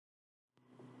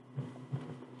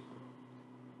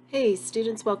Hey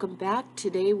students, welcome back.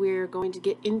 Today we're going to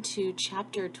get into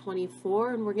chapter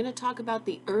 24 and we're going to talk about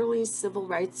the early civil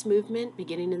rights movement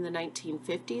beginning in the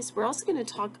 1950s. We're also going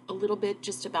to talk a little bit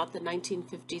just about the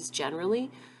 1950s generally,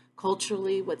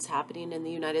 culturally, what's happening in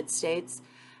the United States.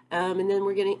 And then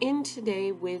we're going to end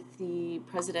today with the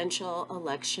presidential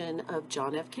election of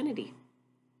John F. Kennedy.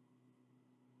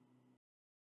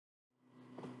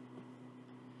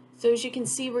 So as you can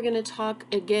see, we're going to talk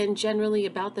again generally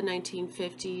about the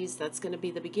 1950s. That's going to be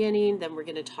the beginning. Then we're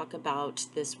going to talk about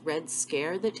this Red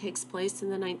Scare that takes place in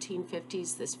the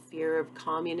 1950s, this fear of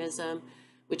communism,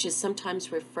 which is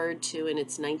sometimes referred to in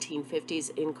its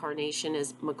 1950s incarnation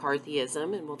as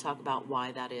McCarthyism, and we'll talk about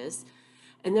why that is.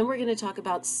 And then we're going to talk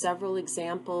about several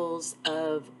examples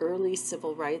of early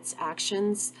civil rights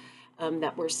actions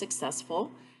that were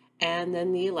successful, and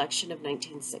then the election of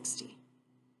 1960.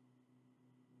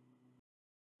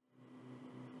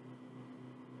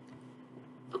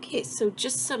 Okay, so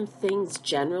just some things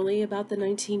generally about the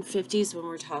 1950s when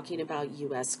we're talking about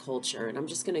U.S. culture, and I'm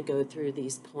just going to go through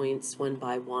these points one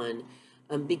by one,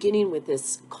 beginning with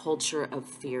this culture of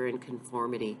fear and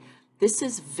conformity. This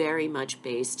is very much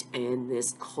based in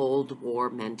this Cold War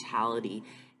mentality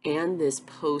and this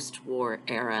post-war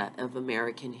era of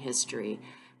American history,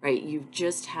 right? You've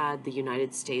just had the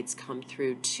United States come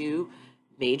through two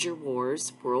major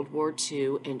wars, World War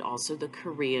II and also the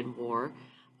Korean War.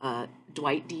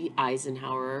 Dwight D.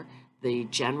 Eisenhower, the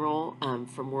general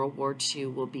from World War II,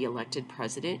 will be elected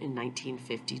president in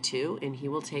 1952, and he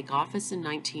will take office in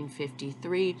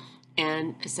 1953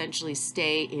 and essentially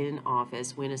stay in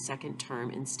office, win a second term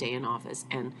and stay in office,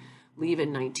 and leave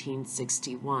in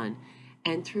 1961.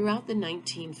 And throughout the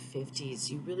 1950s,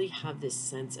 you really have this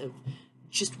sense of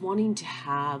just wanting to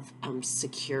have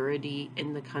security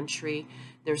in the country.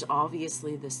 There's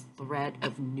obviously this threat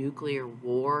of nuclear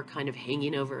war kind of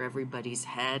hanging over everybody's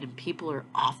head, and people are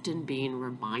often being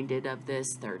reminded of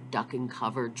this. They're duck and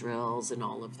cover drills and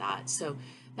all of that. So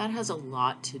that has a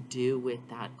lot to do with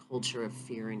that culture of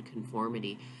fear and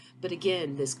conformity. But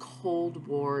again, this Cold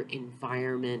War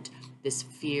environment, this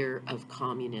fear of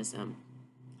communism.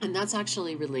 And that's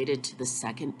actually related to the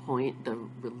second point, the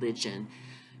religion.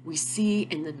 We see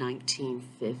in the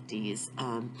 1950s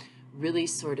really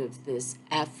sort of this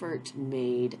effort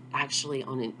made actually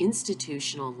on an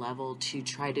institutional level to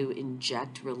try to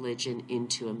inject religion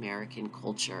into American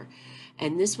culture.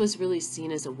 And this was really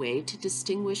seen as a way to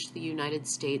distinguish the United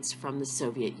States from the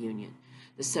Soviet Union.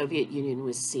 The Soviet Union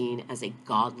was seen as a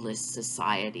godless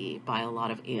society by a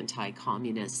lot of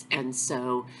anti-communists. And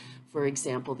so, for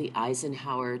example, the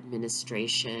Eisenhower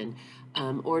administration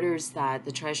orders that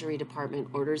the Treasury Department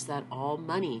orders that all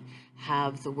money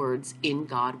have the words "In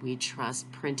God We Trust"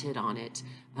 printed on it,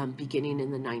 beginning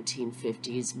in the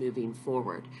 1950s, moving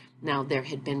forward. Now, there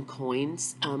had been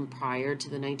coins prior to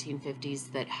the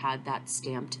 1950s that had that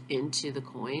stamped into the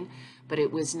coin, but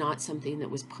it was not something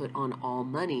that was put on all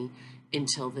money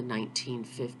until the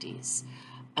 1950s.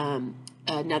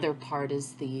 Another part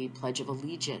is the Pledge of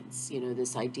Allegiance,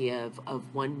 this idea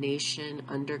of one nation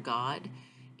under God,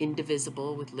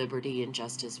 indivisible, with liberty and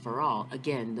justice for all.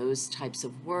 Again, those types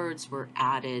of words were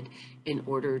added in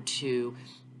order to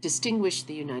distinguish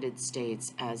the United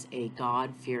States as a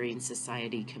God-fearing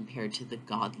society compared to the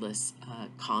godless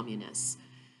communists.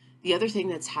 The other thing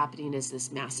that's happening is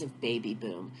this massive baby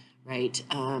boom, right?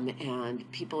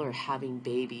 And people are having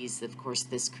babies. Of course,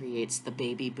 this creates the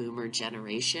baby boomer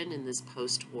generation in this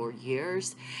post-war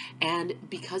years. And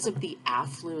because of the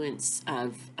affluence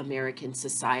of American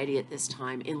society at this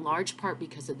time, in large part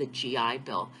because of the GI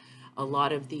Bill, a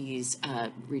lot of these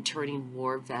returning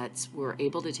war vets were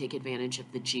able to take advantage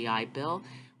of the GI Bill,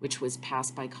 which was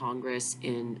passed by Congress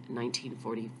in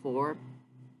 1944.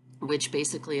 Which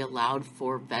basically allowed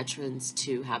for veterans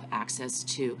to have access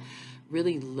to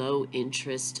really low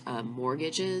interest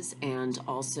mortgages and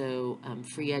also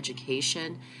free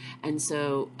education. And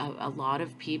so a lot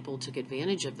of people took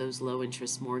advantage of those low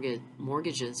interest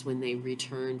mortgages when they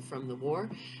returned from the war,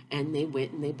 and they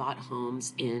went and they bought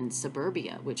homes in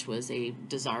suburbia, which was a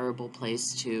desirable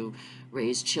place to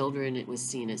raise children. It was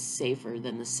seen as safer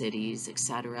than the cities,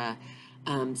 etc.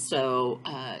 So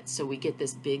we get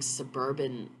this big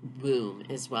suburban boom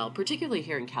as well, particularly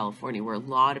here in California, where a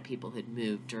lot of people had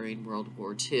moved during World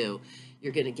War II.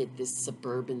 You're going to get this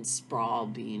suburban sprawl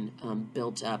being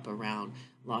built up around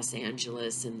Los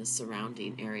Angeles and the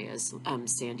surrounding areas,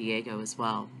 San Diego as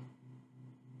well.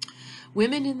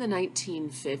 Women in the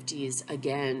 1950s,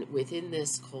 again, within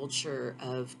this culture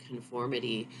of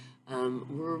conformity,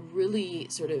 were really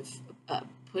sort of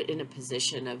put in a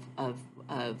position of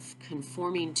of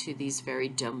conforming to these very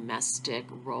domestic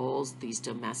roles, these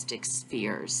domestic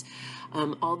spheres.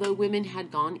 Although women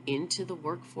had gone into the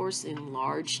workforce in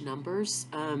large numbers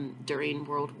during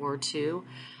World War II,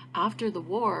 after the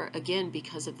war, again,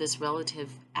 because of this relative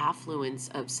affluence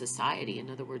of society, in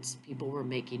other words, people were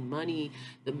making money,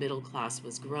 the middle class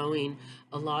was growing,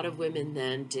 a lot of women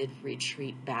then did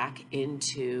retreat back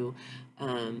into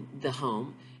the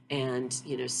home and,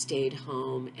 stayed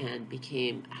home and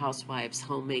became housewives,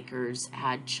 homemakers,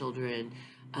 had children,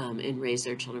 and raised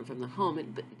their children from the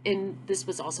home. And this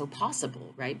was also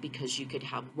possible, right? Because you could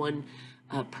have one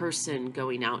person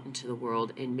going out into the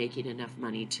world and making enough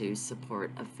money to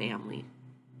support a family.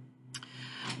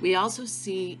 We also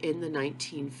see in the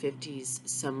 1950s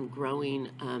some growing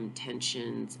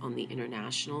tensions on the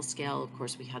international scale. Of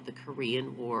course, we had the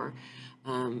Korean War,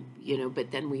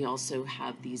 but then we also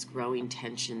have these growing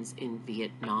tensions in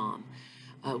Vietnam.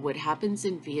 What happens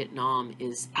in Vietnam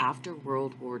is after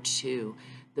World War II,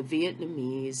 the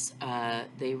Vietnamese,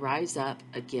 they rise up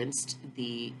against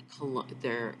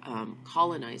their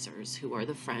colonizers, who are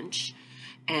the French,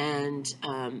 and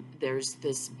there's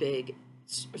this big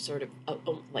sort of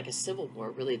like a civil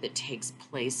war, really, that takes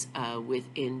place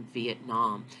within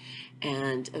Vietnam.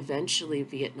 And eventually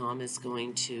Vietnam is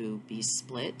going to be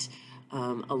split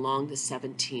along the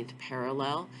 17th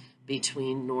parallel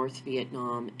between North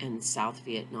Vietnam and South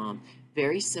Vietnam,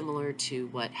 very similar to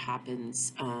what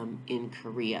happens in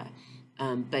Korea.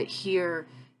 But here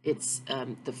it's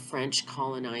the French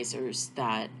colonizers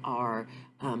that are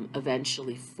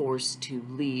eventually forced to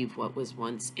leave what was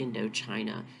once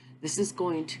Indochina. This is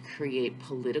going to create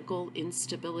political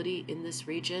instability in this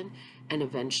region, and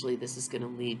eventually this is going to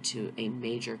lead to a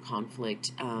major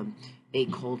conflict, a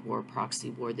Cold War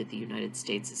proxy war that the United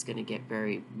States is going to get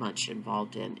very much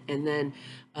involved in. And then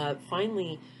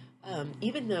finally,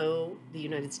 even though the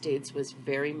United States was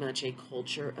very much a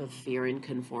culture of fear and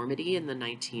conformity in the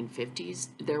 1950s,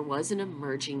 there was an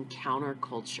emerging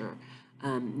counterculture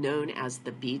known as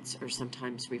the Beats, or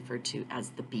sometimes referred to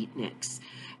as the Beatniks.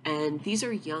 And these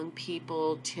are young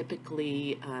people,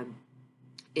 typically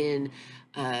in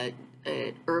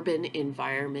urban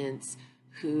environments,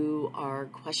 who are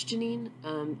questioning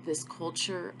this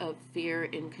culture of fear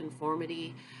and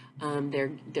conformity.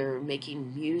 They're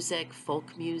making music,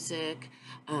 folk music.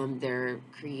 They're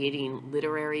creating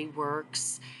literary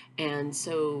works. And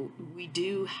so we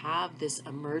do have this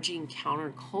emerging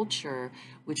counterculture,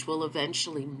 which will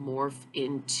eventually morph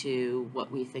into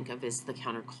what we think of as the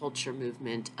counterculture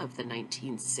movement of the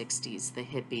 1960s, the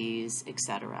hippies,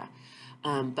 etc.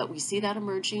 But we see that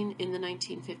emerging in the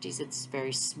 1950s. It's a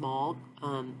very small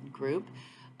group,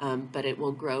 but it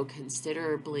will grow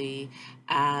considerably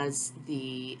as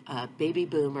the baby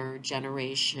boomer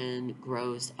generation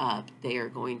grows up. They are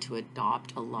going to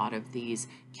adopt a lot of these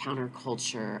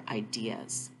counterculture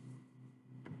ideas.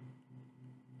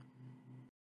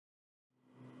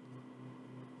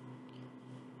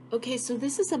 Okay, so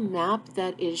this is a map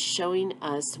that is showing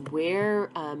us where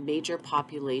major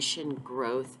population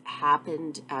growth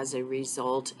happened as a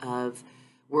result of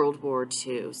World War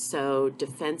II. So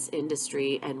defense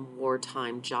industry and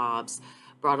wartime jobs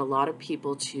brought a lot of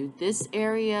people to this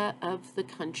area of the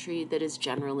country that is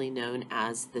generally known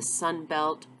as the Sun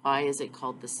Belt. Why is it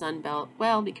called the Sun Belt?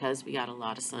 Well, because we got a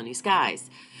lot of sunny skies.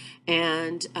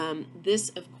 And this,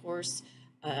 of course,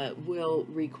 will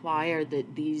require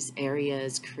that these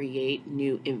areas create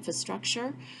new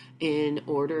infrastructure in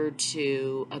order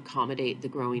to accommodate the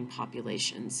growing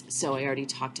populations. So I already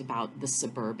talked about the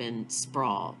suburban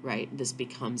sprawl, right? This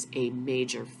becomes a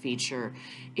major feature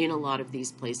in a lot of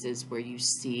these places where you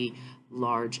see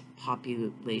large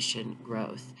population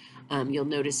growth. You'll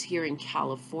notice here in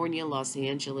California, Los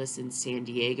Angeles and San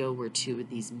Diego were two of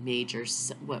these major,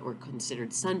 what were considered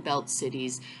Sunbelt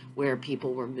cities, where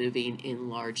people were moving in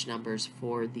large numbers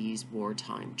for these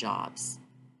wartime jobs.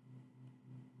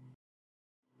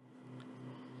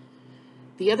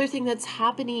 The other thing that's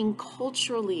happening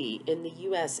culturally in the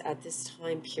US at this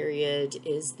time period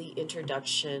is the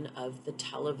introduction of the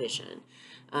television.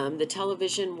 The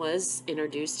television was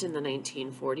introduced in the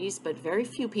 1940s, but very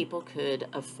few people could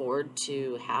afford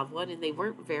to have one, and they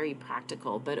weren't very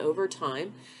practical. But over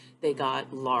time, they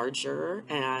got larger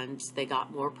and they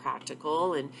got more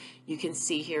practical. And you can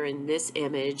see here in this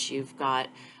image, you've got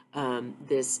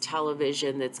this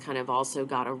television that's kind of also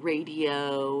got a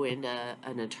radio and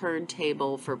a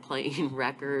turntable for playing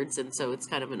records, and so it's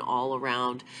kind of an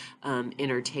all-around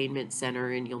entertainment center.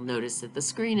 And you'll notice that the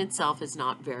screen itself is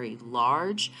not very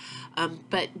large,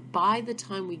 but by the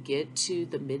time we get to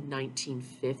the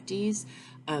mid-1950s,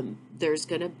 there's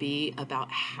going to be about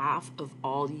half of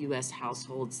all US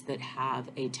households that have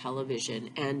a television.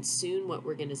 And soon, what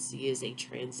we're going to see is a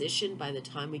transition by the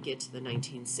time we get to the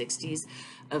 1960s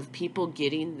of people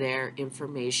getting their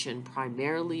information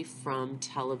primarily from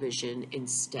television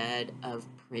instead of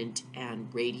print and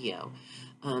radio.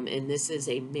 And this is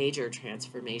a major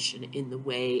transformation in the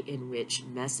way in which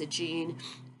messaging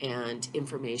and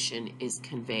information is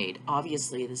conveyed.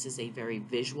 Obviously, this is a very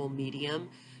visual medium,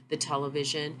 the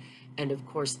television, and of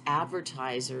course,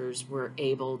 advertisers were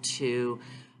able to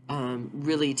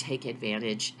really take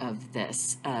advantage of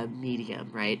this medium,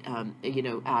 right?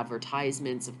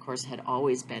 Advertisements, of course, had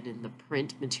always been in the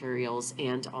print materials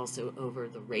and also over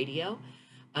the radio.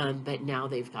 But now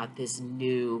they've got this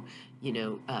new,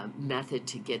 method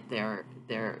to get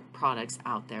their products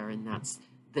out there, and that's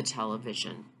the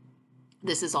television.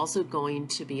 This is also going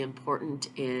to be important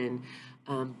in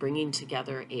bringing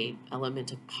together a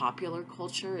element of popular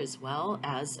culture, as well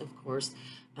as, of course,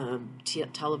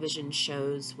 television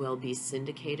shows will be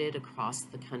syndicated across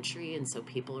the country, and so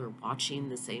people are watching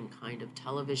the same kind of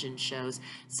television shows,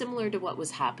 similar to what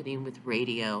was happening with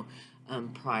radio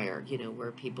prior,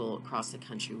 where people across the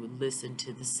country would listen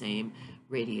to the same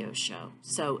radio show.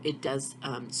 So it does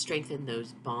strengthen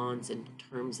those bonds in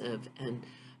terms of an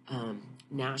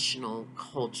national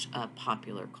culture,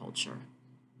 popular culture.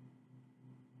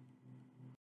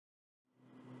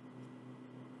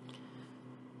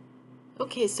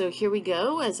 Okay, so here we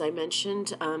go. As I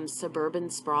mentioned, suburban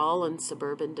sprawl and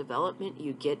suburban development.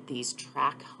 You get these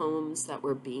tract homes that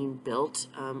were being built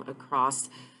across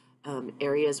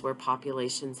areas where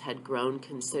populations had grown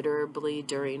considerably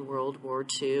during World War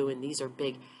II. And these are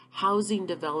big housing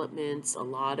developments, a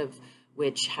lot of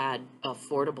which had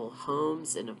affordable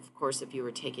homes. And of course, if you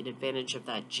were taking advantage of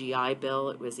that GI Bill,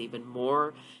 it was even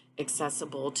more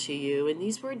accessible to you. And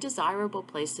these were desirable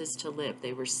places to live.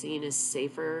 They were seen as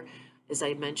safer, as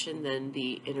I mentioned, than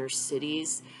the inner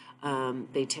cities.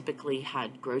 They typically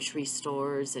had grocery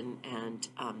stores and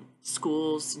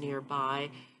schools nearby.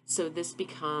 So this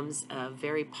becomes a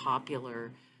very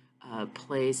popular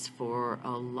place for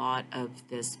a lot of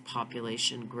this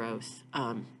population growth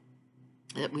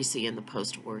that we see in the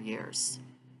post-war years.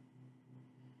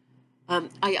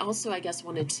 I also, I guess,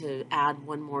 wanted to add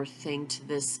one more thing to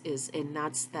this and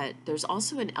that's that there's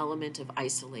also an element of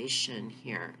isolation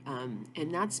here.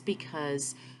 And that's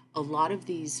because a lot of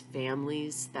these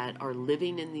families that are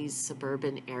living in these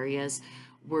suburban areas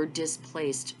were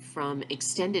displaced from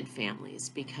extended families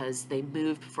because they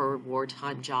moved for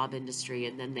wartime job industry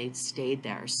and then they stayed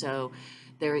there. So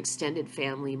their extended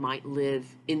family might live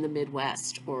in the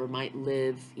Midwest or might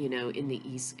live, in the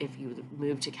East. If you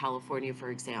move to California, for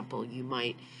example, you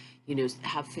might,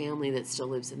 have family that still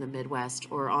lives in the Midwest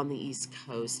or on the East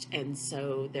Coast. And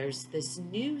so there's this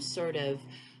new sort of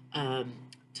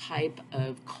type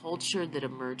of culture that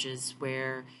emerges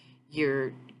where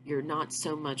you're not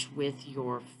so much with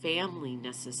your family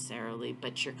necessarily,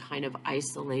 but you're kind of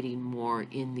isolating more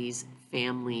in these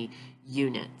family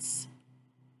units.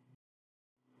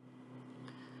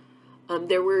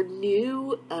 There were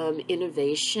new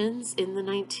innovations in the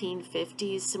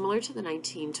 1950s, similar to the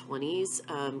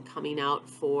 1920s, coming out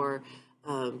for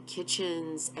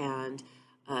kitchens and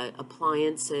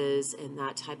appliances and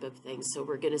that type of thing. So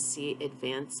we're going to see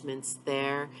advancements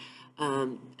there.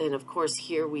 And of course,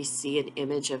 here we see an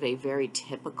image of a very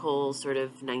typical sort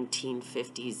of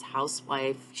 1950s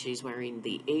housewife. She's wearing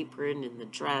the apron and the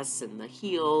dress and the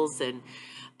heels, and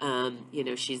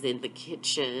she's in the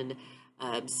kitchen.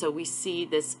 So we see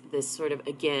this sort of,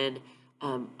 again,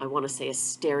 I want to say a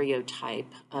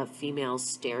stereotype, a female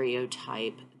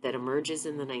stereotype that emerges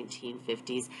in the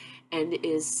 1950s and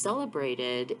is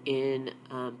celebrated in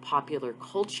popular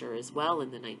culture as well in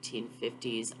the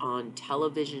 1950s on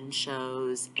television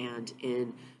shows and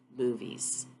in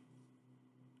movies.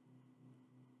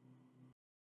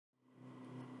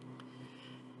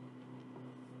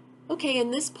 Okay,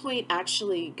 and this point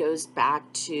actually goes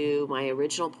back to my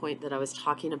original point that I was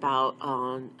talking about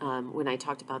on when I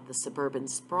talked about the suburban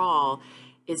sprawl,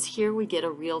 is here we get a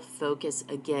real focus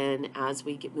again as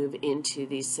we move into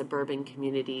these suburban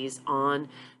communities on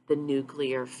the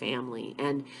nuclear family.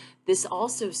 And this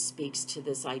also speaks to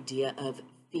this idea of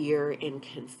fear and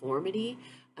conformity.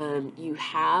 You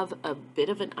have a bit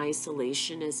of an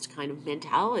isolationist kind of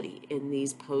mentality in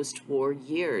these post-war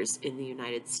years in the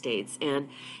United States, and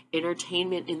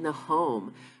entertainment in the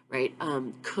home, right?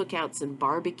 Cookouts and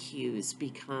barbecues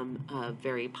become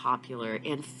very popular,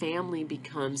 and family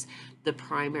becomes the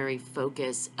primary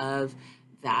focus of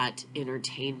that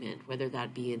entertainment, whether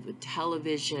that be with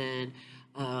television,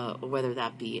 whether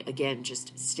that be, again,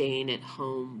 just staying at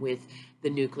home with the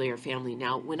nuclear family.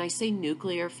 Now, when I say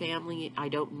nuclear family, I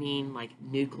don't mean like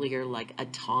nuclear, like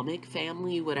atomic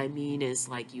family. What I mean is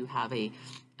like you have a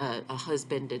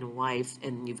husband and a wife,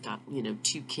 and you've got, you know,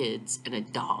 2 kids and a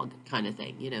dog kind of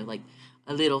thing, you know, like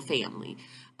a little family.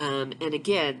 And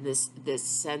again, this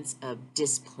sense of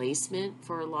displacement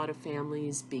for a lot of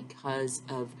families because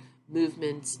of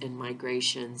movements and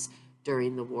migrations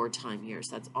during the wartime years.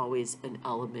 That's always an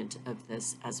element of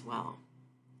this as well.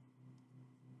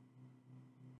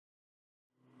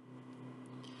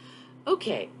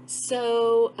 Okay,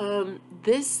 so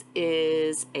this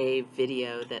is a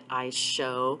video that I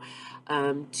show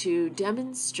to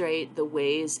demonstrate the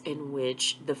ways in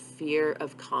which the fear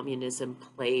of communism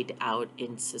played out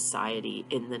in society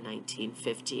in the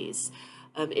 1950s.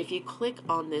 If you click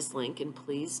on this link, and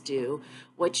please do,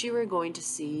 what you are going to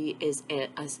see is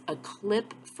a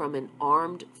clip from an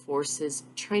armed forces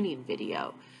training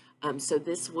video. So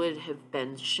this would have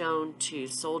been shown to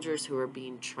soldiers who are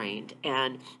being trained,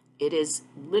 and it is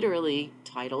literally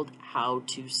titled How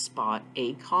to Spot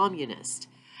a Communist.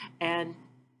 And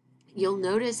you'll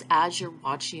notice as you're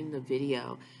watching the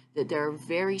video that there are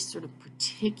very sort of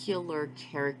particular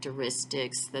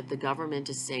characteristics that the government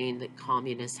is saying that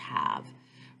communists have,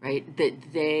 right?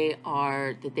 That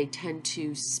they tend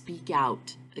to speak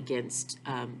out against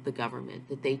the government,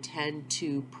 that they tend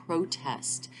to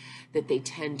protest, that they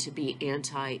tend to be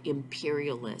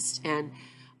anti-imperialist. And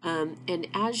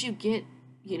as you get,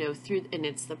 you know, through, and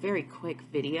it's a very quick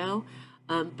video,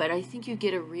 but I think you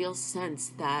get a real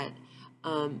sense that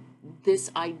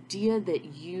this idea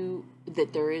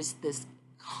that there is this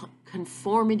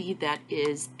conformity that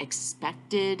is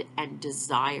expected and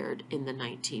desired in the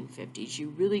 1950s. You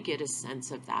really get a sense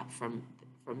of that from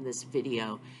this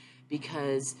video,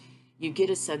 because you get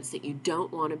a sense that you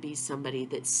don't want to be somebody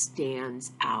that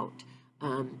stands out,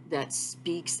 that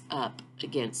speaks up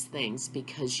against things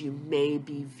because you may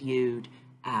be viewed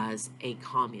as a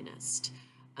communist.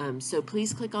 So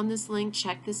please click on this link,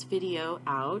 check this video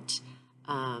out.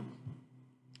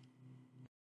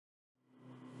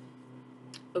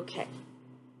 Okay,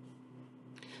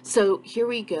 so here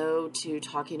we go to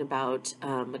talking about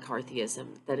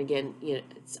McCarthyism. Then again, you know,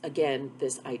 it's again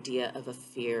this idea of a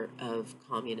fear of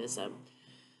communism.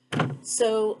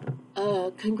 So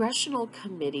a congressional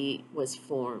committee was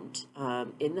formed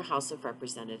in the House of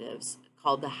Representatives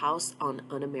called the House on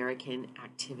Un-American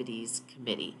Activities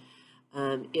Committee.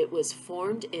 It was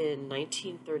formed in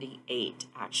 1938,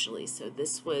 actually. So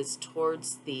this was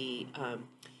towards the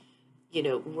you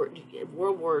know,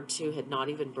 World War II had not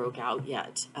even broke out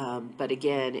yet. But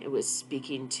again, it was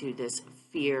speaking to this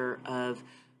fear of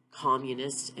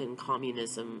communists and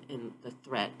communism and the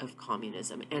threat of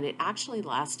communism. And it actually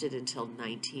lasted until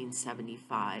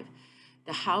 1975.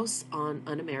 The House on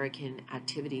Un-American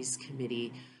Activities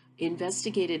Committee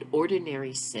investigated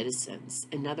ordinary citizens.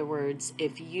 In other words,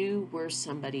 if you were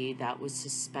somebody that was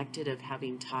suspected of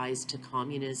having ties to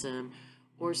communism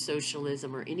or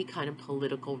socialism or any kind of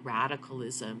political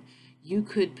radicalism, you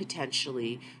could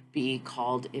potentially be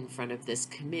called in front of this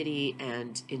committee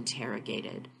and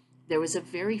interrogated. There was a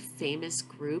very famous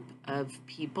group of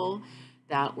people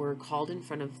that were called in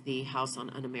front of the House on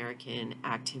Un-American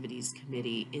Activities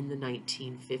Committee in the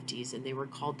 1950s, and they were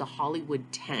called the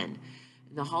Hollywood 10.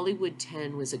 And the Hollywood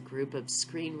 10 was a group of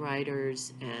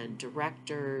screenwriters and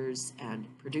directors and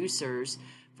producers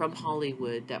from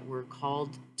Hollywood that were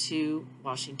called to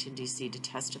Washington, D.C. to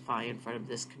testify in front of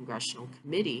this congressional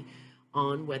committee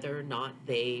on whether or not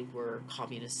they were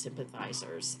communist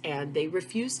sympathizers. And they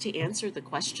refused to answer the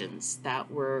questions that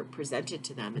were presented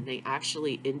to them, and they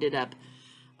actually ended up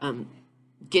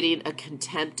getting a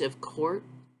contempt of court,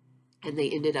 and they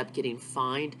ended up getting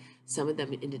fined. Some of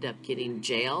them ended up getting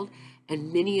jailed,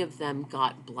 and many of them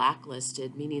got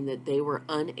blacklisted, meaning that they were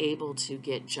unable to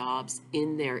get jobs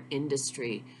in their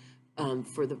industry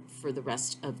for the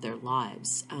rest of their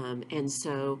lives. And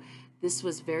so this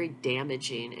was very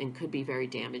damaging and could be very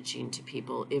damaging to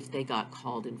people if they got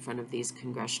called in front of these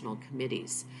congressional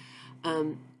committees.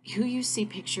 Who you see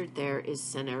pictured there is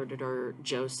Senator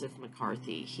Joseph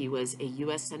McCarthy. He was a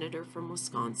U.S. Senator from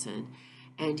Wisconsin,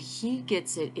 and he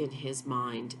gets it in his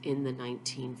mind in the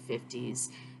 1950s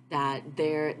that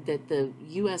the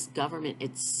U.S. government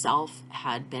itself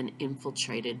had been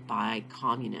infiltrated by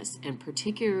communists, and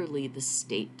particularly the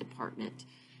State Department.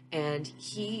 And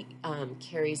he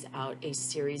carries out a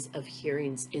series of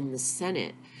hearings in the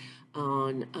Senate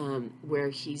on where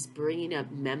he's bringing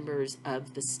up members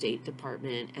of the State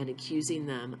Department and accusing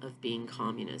them of being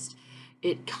communist.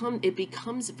 It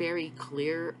becomes very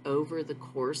clear over the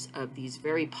course of these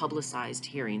very publicized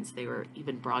hearings, they were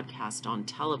even broadcast on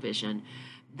television,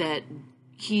 that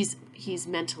he's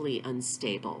mentally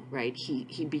unstable, right?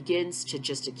 He begins to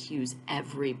just accuse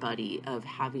everybody of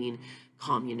having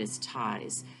communist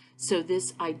ties. So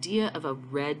this idea of a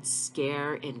Red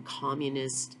Scare and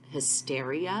communist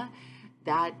hysteria,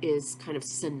 that is kind of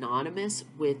synonymous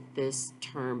with this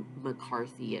term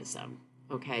McCarthyism.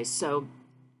 Okay, so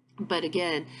but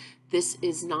again, this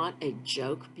is not a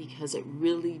joke because it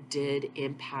really did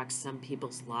impact some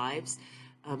people's lives.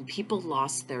 People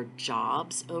lost their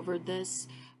jobs over this.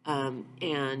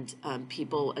 And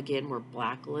people, again, were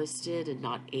blacklisted and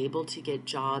not able to get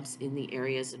jobs in the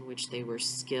areas in which they were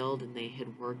skilled and they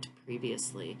had worked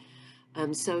previously.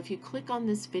 So if you click on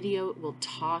this video, it will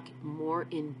talk more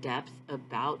in depth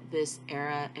about this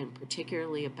era and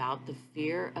particularly about the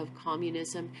fear of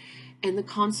communism and the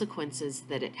consequences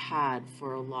that it had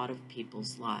for a lot of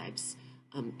people's lives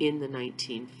in the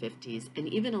 1950s and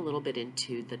even a little bit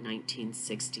into the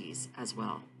 1960s as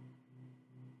well.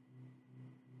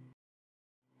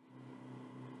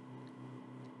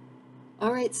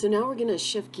 All right, so now we're going to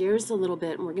shift gears a little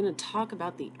bit and we're going to talk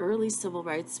about the early civil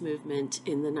rights movement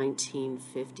in the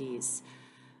 1950s.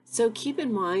 So keep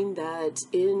in mind that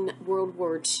in World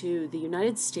War II, the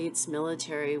United States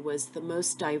military was the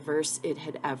most diverse it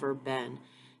had ever been.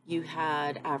 You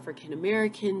had African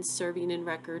Americans serving in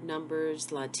record numbers,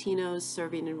 Latinos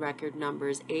serving in record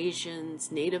numbers,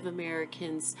 Asians, Native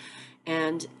Americans,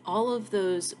 and all of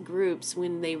those groups,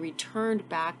 when they returned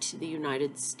back to the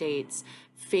United States,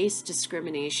 faced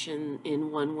discrimination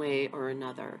in one way or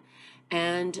another.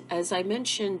 And as I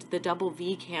mentioned, the Double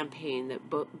V campaign that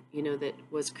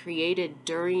was created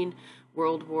during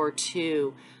World War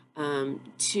II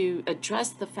to address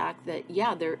the fact that,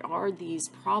 yeah, there are these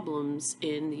problems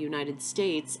in the United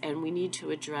States, and we need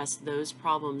to address those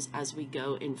problems as we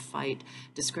go and fight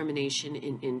discrimination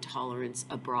and intolerance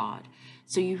abroad.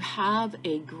 So you have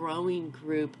a growing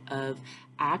group of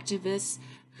activists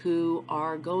who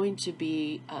are going to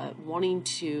be wanting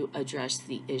to address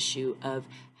the issue of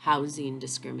housing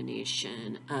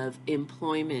discrimination, of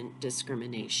employment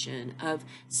discrimination, of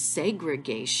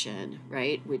segregation,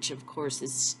 right? Which of course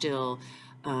is still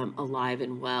alive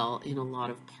and well in a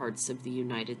lot of parts of the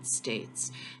United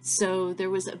States. So there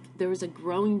was a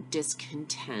growing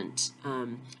discontent,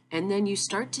 and then you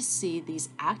start to see these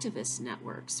activist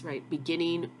networks, right?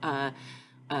 Beginning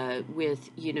with,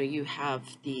 you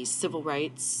have the civil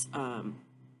rights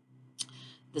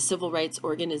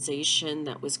organization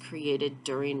that was created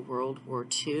during World War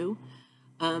II.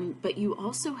 But you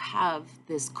also have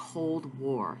this Cold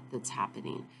War that's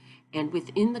happening. And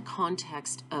within the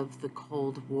context of the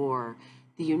Cold War,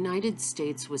 the United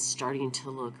States was starting to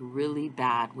look really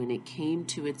bad when it came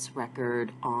to its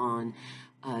record on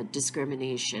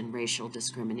discrimination, racial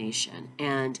discrimination.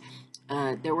 And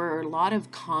there were a lot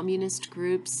of communist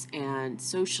groups and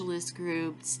socialist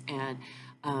groups and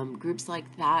groups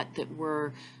like that that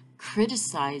were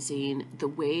criticizing the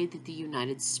way that the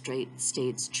United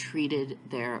States treated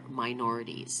their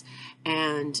minorities.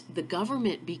 And the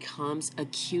government becomes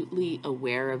acutely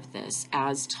aware of this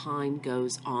as time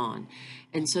goes on.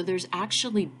 And so there's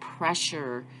actually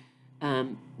pressure,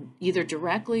 either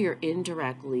directly or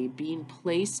indirectly, being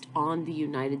placed on the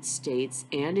United States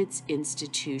and its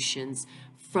institutions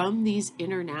from these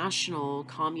international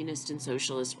communist and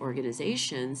socialist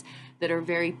organizations that are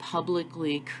very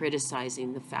publicly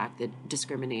criticizing the fact that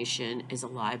discrimination is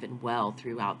alive and well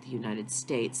throughout the United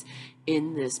States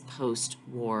in this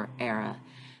post-war era.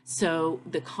 So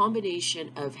the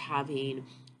combination of having,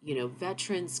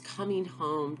 veterans coming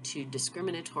home to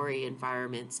discriminatory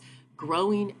environments,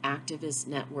 growing activist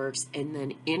networks, and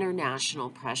then international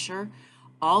pressure,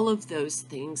 all of those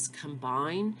things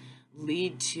combine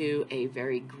lead to a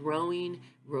very growing,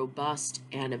 robust,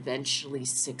 and eventually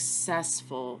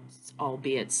successful,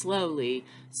 albeit slowly,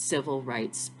 civil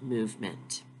rights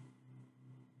movement.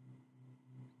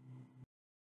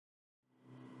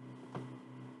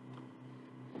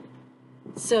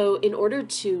 So in order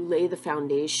to lay the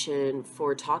foundation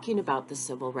for talking about the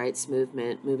civil rights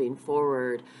movement moving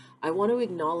forward, I want to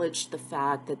acknowledge the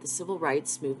fact that the civil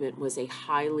rights movement was a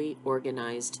highly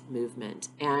organized movement,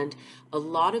 and a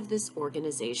lot of this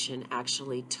organization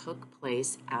actually took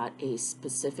place at a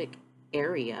specific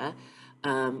area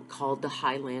called the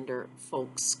Highlander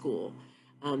Folk School.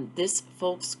 This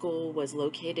folk school was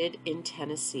located in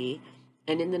Tennessee,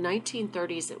 and in the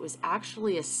 1930s, it was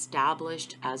actually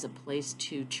established as a place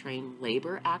to train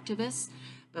labor activists,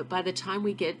 But by the time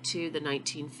we get to the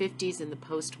 1950s and the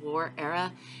post-war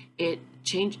era, it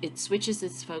switches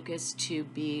its focus to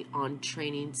be on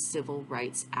training civil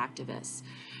rights activists.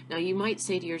 Now, you might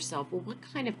say to yourself, well, what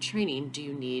kind of training do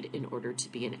you need in order to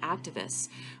be an activist?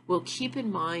 Well, keep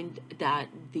in mind that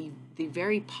the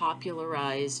very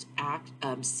popularized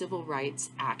civil rights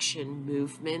action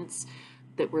movements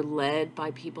that were led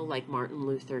by people like Martin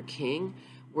Luther King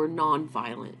were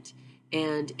nonviolent.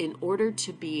 And in order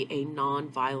to be a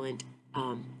nonviolent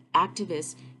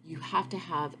activist, you have to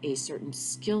have a certain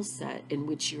skill set in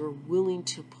which you're willing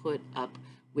to put up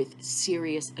with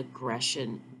serious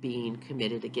aggression being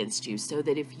committed against you, so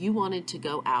that if you wanted to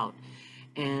go out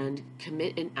and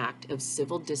commit an act of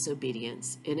civil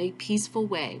disobedience in a peaceful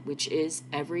way, which is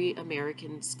every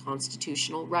American's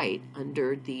constitutional right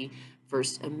under the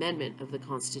First Amendment of the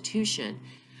Constitution,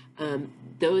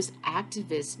 those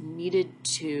activists needed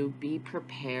to be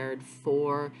prepared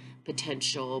for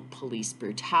potential police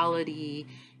brutality.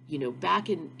 You know, back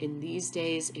in these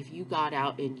days, if you got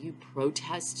out and you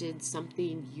protested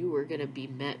something, you were going to be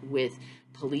met with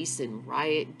police in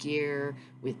riot gear,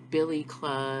 with billy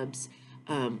clubs,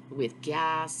 with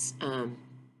gas,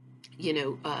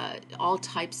 all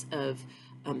types of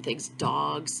things,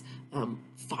 dogs,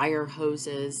 fire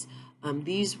hoses.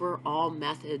 These were all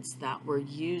methods that were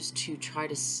used to try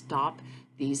to stop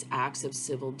these acts of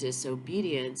civil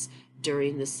disobedience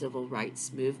during the civil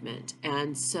rights movement.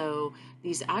 And so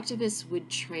these activists would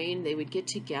train, they would get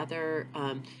together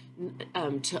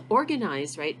to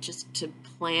organize, right, just to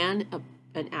plan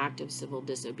an act of civil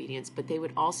disobedience, but they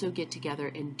would also get together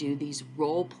and do these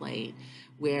role playing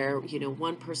where, you know,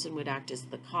 one person would act as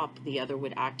the cop, the other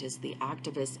would act as the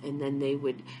activist, and then they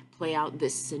would play out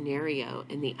this scenario,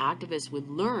 and the activist would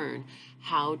learn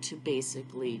how to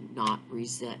basically not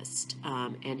resist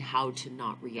and how to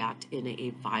not react in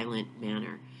a violent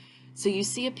manner. So you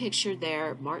see a picture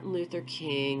there, Martin Luther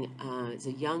King is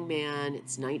a young man,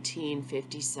 it's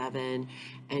 1957,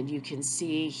 and you can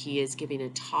see he is giving a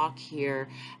talk here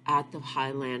at the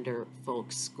Highlander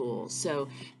Folk School. So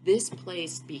this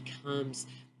place becomes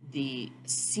the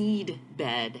seed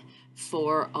bed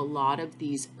for a lot of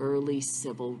these early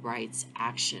civil rights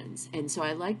actions. And so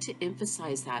I like to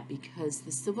emphasize that because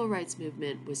the civil rights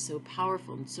movement was so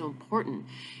powerful and so important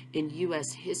in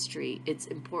U.S. history. It's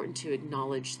important to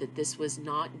acknowledge that this was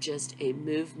not just a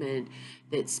movement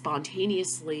that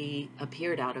spontaneously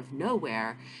appeared out of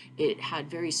nowhere. It had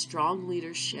very strong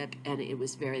leadership and it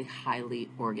was very highly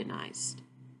organized.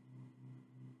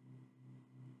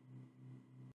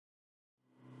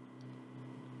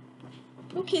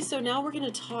 Okay, so now we're going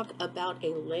to talk about a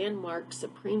landmark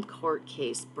Supreme Court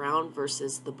case, Brown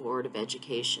versus the Board of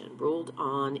Education, ruled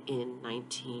on in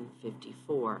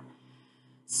 1954.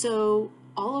 So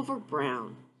Oliver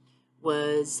Brown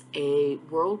was a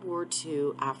World War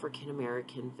II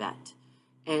African-American vet,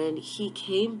 and he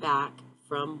came back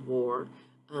from war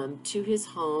to his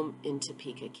home in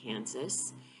Topeka,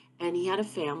 Kansas, and he had a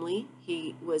family.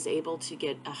 He was able to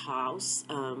get a house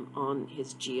on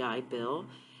his GI Bill.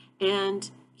 And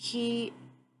he,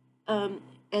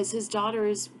 as his daughter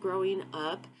is growing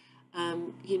up,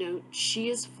 she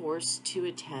is forced to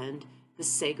attend the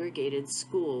segregated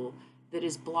school that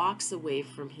is blocks away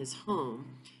from his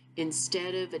home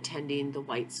instead of attending the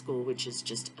white school, which is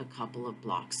just a couple of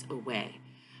blocks away.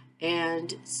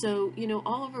 And so,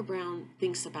 Oliver Brown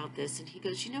thinks about this and he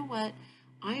goes, you know what?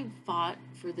 I fought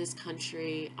for this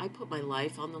country. I put my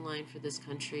life on the line for this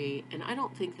country. And I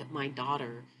don't think that my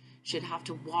daughter should have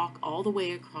to walk all the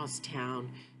way across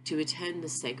town to attend the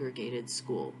segregated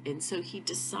school. And so he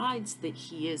decides that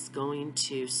he is going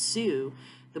to sue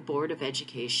the Board of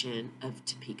Education of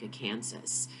Topeka,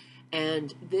 Kansas.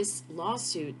 And this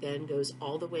lawsuit then goes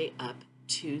all the way up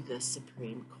to the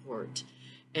Supreme Court.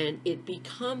 And it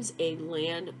becomes a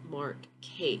landmark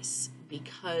case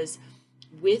because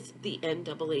with the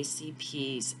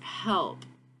NAACP's help,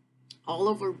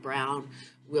 Oliver Brown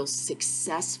will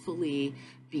successfully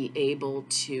be able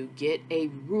to get a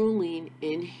ruling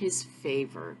in his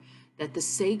favor that the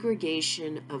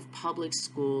segregation of public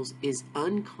schools is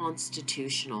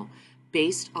unconstitutional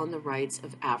based on the rights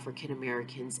of African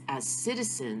Americans as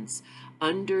citizens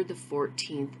under the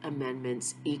 14th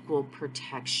Amendment's Equal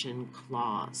Protection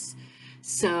Clause.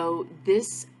 So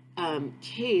this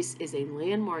case is a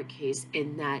landmark case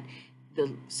in that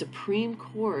the Supreme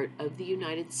Court of the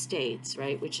United States,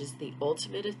 right, which is the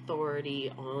ultimate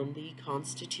authority on the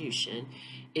Constitution,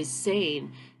 is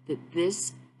saying that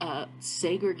this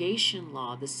segregation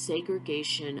law, the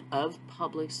segregation of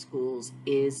public schools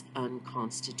is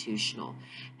unconstitutional.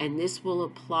 And this will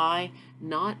apply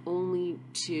not only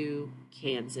to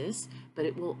Kansas, but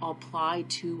it will apply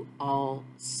to all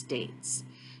states.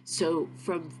 So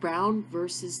from Brown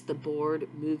versus the board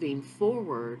moving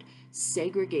forward,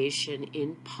 segregation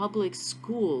in public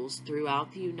schools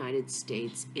throughout the United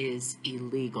States is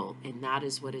illegal. And that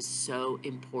is what is so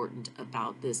important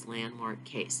about this landmark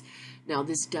case. Now,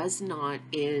 this does not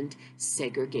end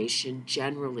segregation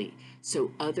generally.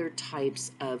 So other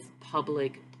types of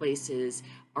public places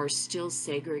are still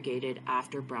segregated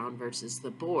after Brown versus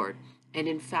the board. And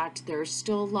in fact, there are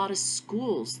still a lot of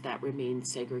schools that remain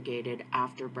segregated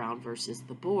after Brown versus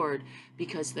the board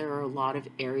because there are a lot of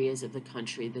areas of the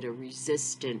country that are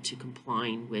resistant to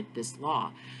complying with this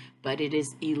law. But it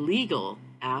is illegal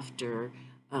after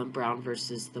Brown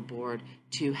versus the board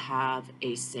to have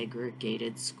a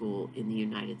segregated school in the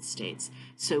United States.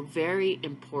 So very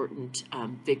important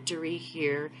victory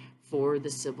here for the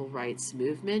civil rights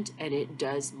movement, and it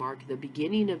does mark the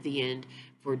beginning of the end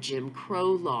for Jim Crow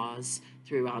laws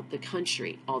throughout the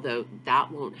country, although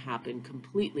that won't happen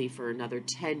completely for another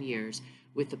 10 years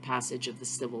with the passage of the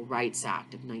Civil Rights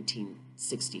Act of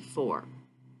 1964.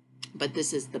 But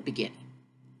this is the beginning.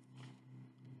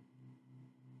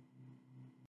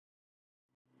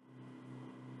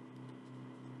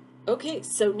 Okay,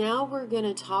 so now we're going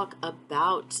to talk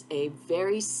about a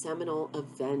very seminal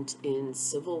event in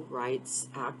civil rights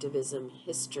activism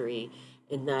history,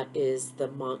 and that is the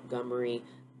Montgomery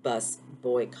bus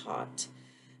boycott.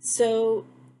 So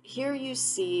here you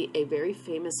see a very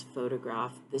famous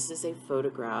photograph. This is a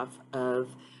photograph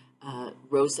of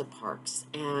Rosa Parks,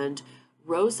 and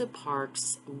Rosa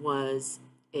Parks was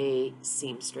a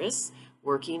seamstress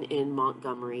working in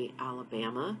Montgomery,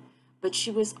 Alabama, but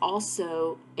she was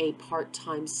also a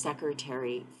part-time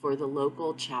secretary for the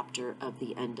local chapter of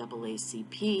the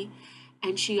NAACP,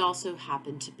 and she also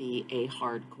happened to be a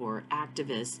hardcore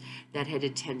activist that had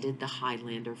attended the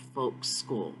Highlander Folk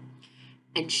School.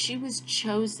 And she was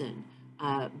chosen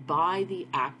by the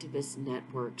activist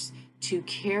networks to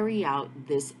carry out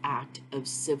this act of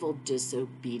civil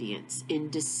disobedience in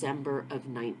December of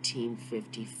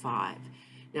 1955.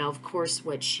 Now, of course,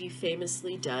 what she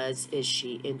famously does is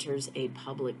she enters a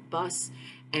public bus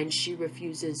and she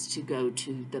refuses to go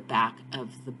to the back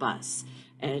of the bus.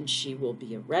 And she will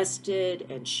be arrested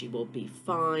and she will be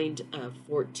fined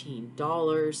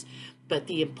 $14. But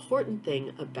the important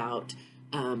thing about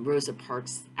Rosa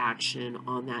Parks' action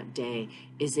on that day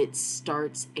is it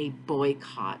starts a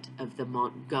boycott of the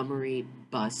Montgomery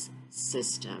bus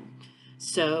system.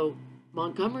 So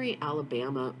Montgomery,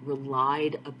 Alabama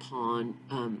relied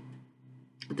upon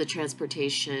the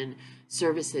transportation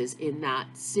services in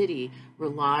that city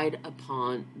relied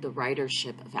upon the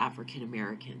ridership of African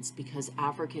Americans because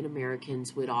African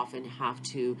Americans would often have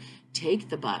to take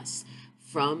the bus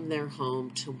from their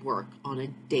home to work on a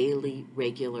daily,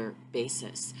 regular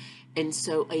basis. And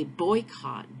so a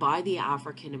boycott by the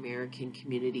African American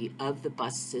community of the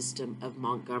bus system of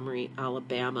Montgomery,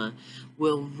 Alabama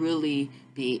will really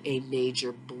be a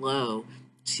major blow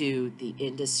to the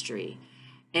industry.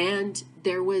 And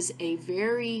there was a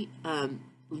very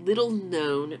little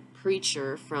known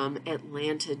preacher from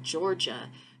Atlanta, Georgia,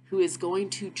 who is going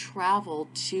to travel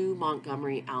to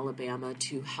Montgomery, Alabama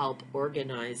to help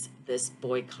organize this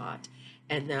boycott.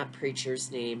 And that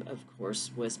preacher's name, of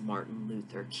course, was Martin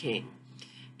Luther King.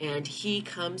 And he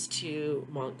comes to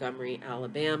Montgomery,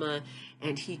 Alabama,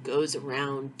 and he goes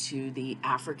around to the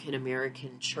African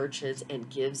American churches and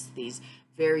gives these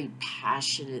very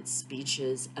passionate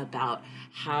speeches about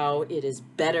how it is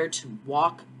better to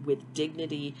walk with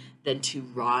dignity than to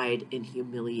ride in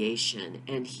humiliation.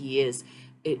 And he is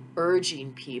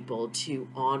urging people to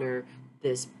honor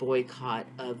this boycott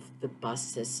of the bus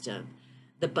system.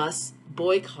 The bus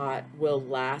boycott will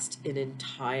last an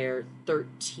entire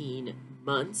 13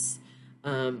 months,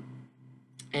 and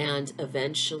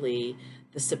eventually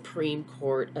the Supreme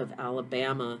Court of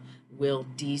Alabama will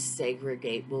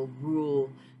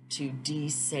rule to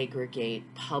desegregate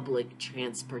public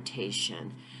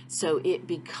transportation. So it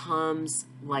becomes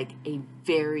like a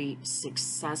very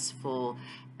successful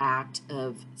act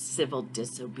of civil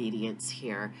disobedience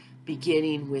here,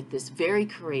 beginning with this very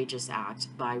courageous act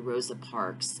by Rosa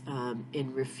Parks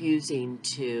in refusing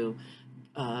to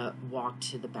walk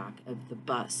to the back of the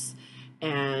bus.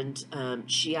 And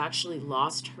she actually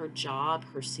lost her job,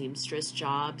 her seamstress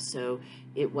job, so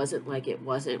it wasn't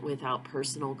without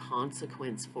personal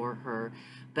consequence for her,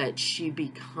 but she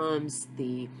becomes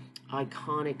the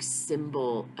iconic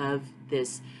symbol of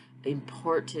this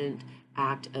important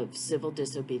act of civil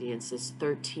disobedience, this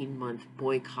 13-month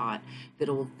boycott that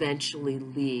will eventually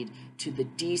lead to the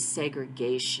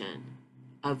desegregation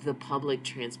of the public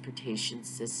transportation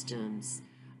systems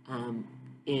um,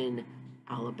 in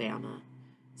Alabama.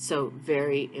 So,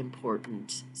 very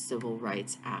important civil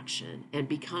rights action, and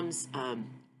becomes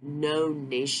known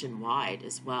nationwide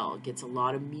as well. It gets a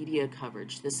lot of media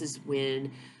coverage. This is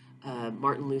when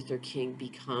Martin Luther King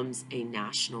becomes a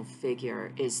national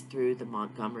figure, is through the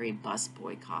Montgomery bus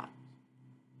boycott.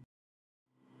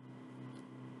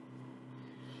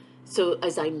 So,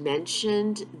 as I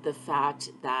mentioned, the fact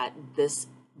that this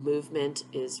movement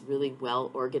is really well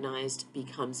organized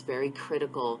becomes very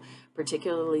critical,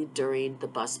 particularly during the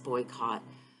bus boycott.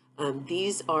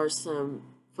 These are some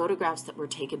photographs that were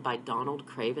taken by Donald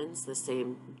Cravens, the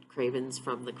same Cravens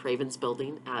from the Cravens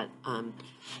building at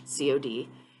COD.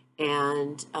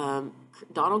 And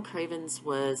Donald Cravens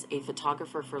was a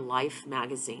photographer for Life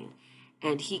magazine,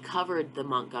 and he covered the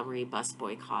Montgomery bus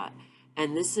boycott.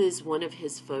 And this is one of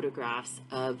his photographs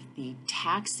of the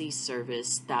taxi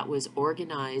service that was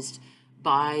organized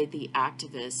by the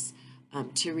activists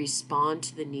to respond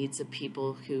to the needs of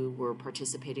people who were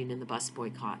participating in the bus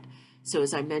boycott. So,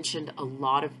 as I mentioned, a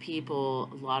lot of people,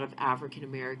 a lot of African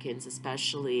Americans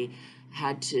especially,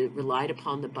 had to relied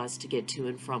upon the bus to get to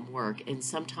and from work, and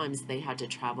sometimes they had to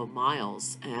travel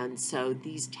miles. And so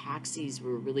these taxis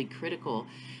were really critical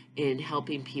in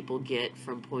helping people get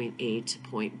from point A to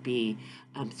point B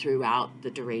throughout the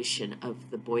duration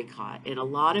of the boycott. And a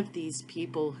lot of these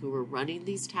people who were running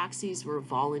these taxis were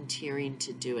volunteering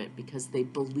to do it because they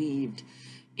believed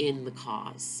in the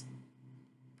cause.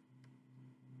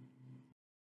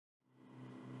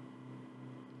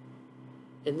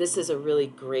 And this is a really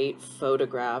great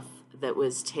photograph that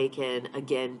was taken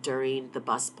again during the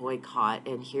bus boycott.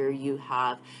 And here you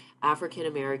have African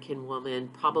American woman,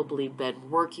 probably been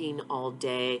working all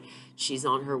day. She's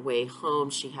on her way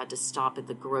home. She had to stop at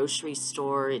the grocery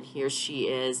store, and here she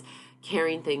is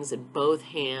carrying things in both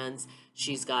hands.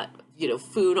 She's got,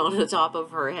 food on the top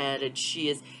of her head, and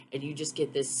and you just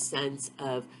get this sense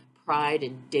of pride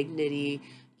and dignity,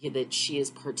 that she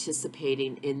is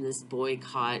participating in this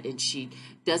boycott, and she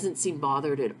doesn't seem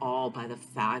bothered at all by the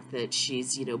fact that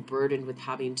she's, burdened with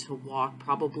having to walk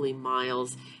probably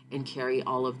miles and carry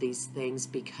all of these things,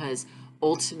 because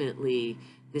ultimately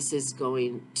this is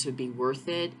going to be worth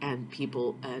it, and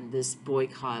this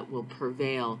boycott will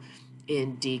prevail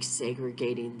in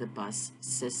desegregating the bus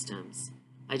systems.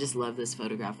 I just love this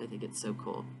photograph. I think it's so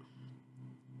cool.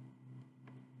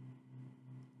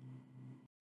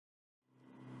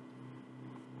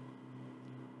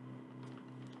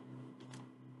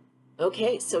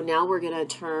 Okay, so now we're going to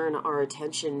turn our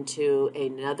attention to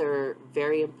another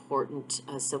very important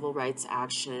civil rights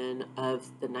action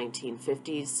of the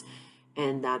 1950s,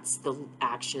 and that's the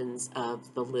actions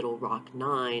of the Little Rock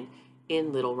Nine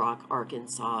in Little Rock,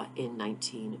 Arkansas in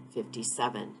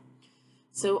 1957.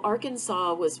 So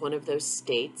Arkansas was one of those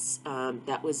states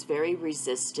that was very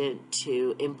resistant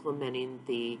to implementing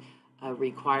the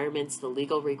requirements, the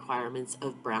legal requirements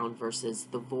of Brown versus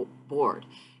the board.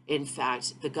 In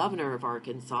fact, the governor of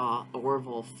Arkansas,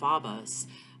 Orville Faubus,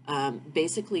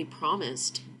 basically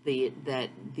promised that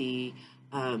the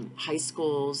high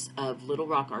schools of Little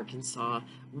Rock, Arkansas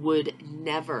would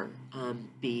never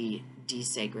be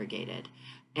desegregated.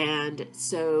 And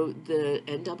so the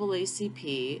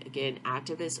NAACP, again,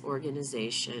 activist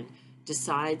organization,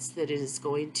 decides that it is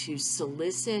going to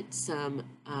solicit some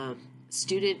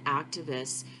student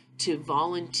activists to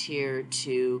volunteer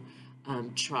to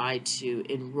try to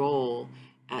enroll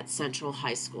at Central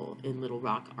High School in Little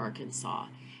Rock, Arkansas.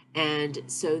 And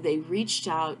so they reached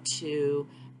out to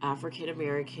African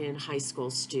American high school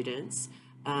students,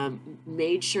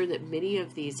 made sure that many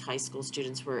of these high school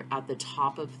students were at the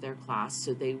top of their class,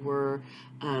 so they were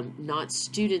not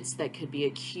students that could be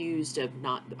accused of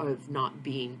not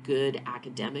being good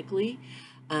academically.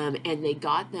 And they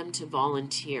got them to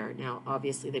volunteer. Now,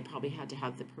 obviously, they probably had to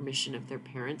have the permission of their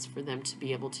parents for them to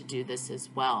be able to do this as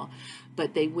well.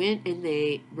 But they went and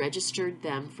they registered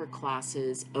them for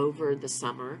classes over the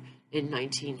summer in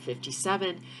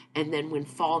 1957. And then when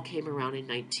fall came around in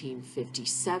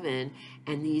 1957,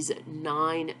 and these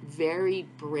 9 very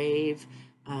brave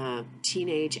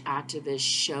teenage activists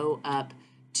show up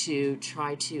to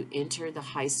try to enter the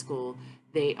high school,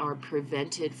 they are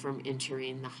prevented from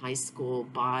entering the high school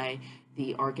by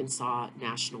the Arkansas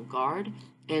National Guard,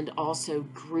 and also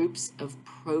groups of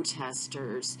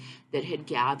protesters that had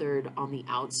gathered on the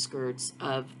outskirts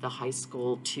of the high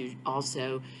school to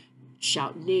also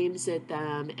shout names at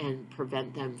them and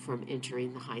prevent them from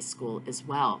entering the high school as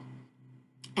well.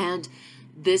 And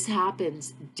this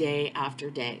happens day after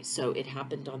day. So it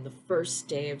happened on the first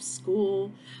day of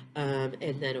school, and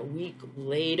then a week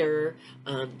later,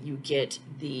 you get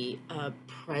the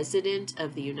President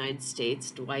of the United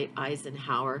States, Dwight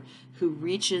Eisenhower, who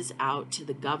reaches out to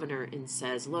the governor and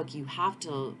says, look, you have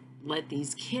to let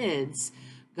these kids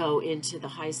go into the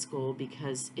high school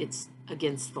because it's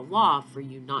against the law for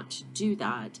you not to do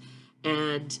that.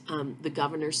 And the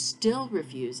governor still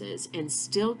refuses and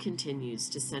still continues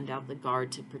to send out the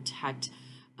guard to protect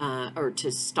or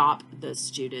to stop the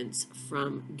students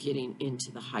from getting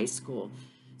into the high school.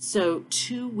 So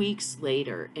 2 weeks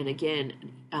later, and again,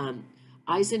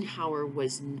 Eisenhower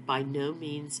was by no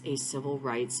means a civil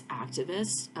rights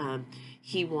activist.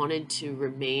 He wanted to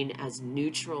remain as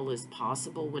neutral as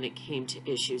possible when it came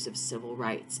to issues of civil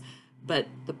rights. But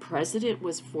the president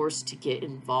was forced to get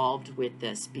involved with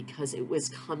this because it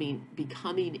was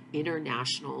becoming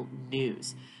international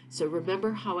news. So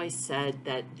remember how I said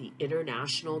that the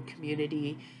international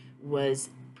community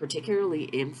was particularly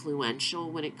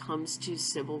influential when it comes to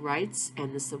civil rights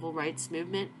and the civil rights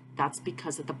movement? That's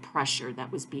because of the pressure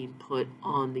that was being put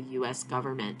on the US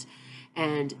government.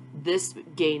 And this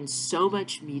gained so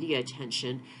much media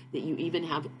attention that you even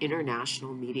have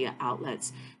international media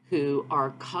outlets who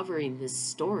are covering this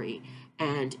story.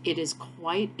 And it is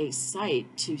quite a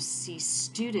sight to see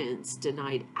students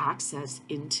denied access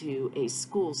into a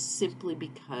school simply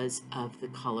because of the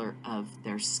color of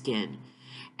their skin.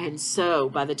 And so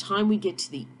by the time we get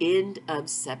to the end of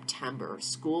September,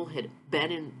 school had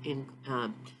been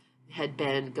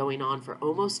going on for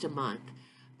almost a month.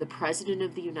 The President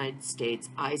of the United States,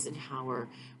 Eisenhower,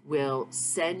 will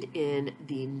send in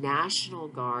the National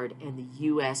Guard and the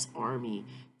U.S. Army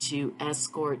to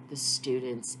escort the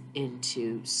students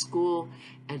into school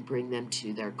and bring them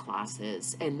to their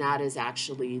classes. And that is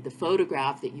actually the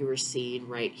photograph that you are seeing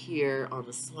right here on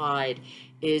the slide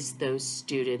is those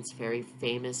students very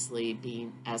famously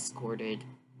being escorted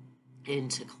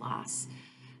into class.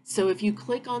 So if you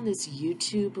click on this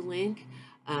YouTube link,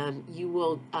 you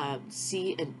will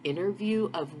see an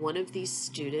interview of one of these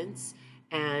students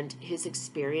and his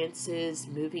experiences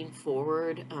moving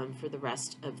forward for the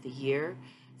rest of the year.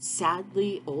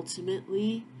 Sadly,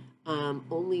 ultimately,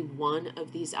 only one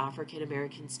of these African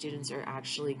American students are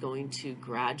actually going to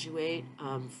graduate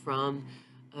from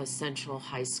Central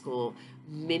High School.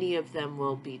 Many of them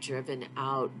will be driven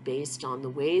out based on the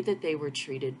way that they were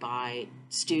treated by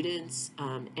students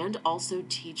and also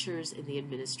teachers in the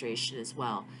administration as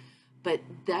well. But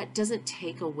that doesn't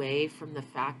take away from the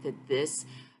fact that this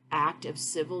act of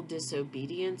civil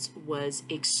disobedience was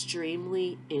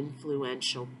extremely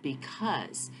influential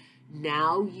because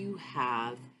now you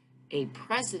have a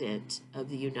president of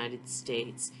the United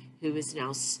States who is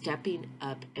now stepping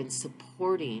up and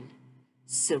supporting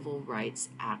civil rights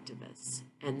activists.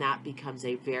 And that becomes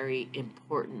a very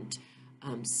important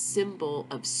symbol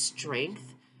of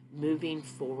strength moving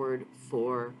forward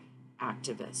for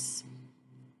activists.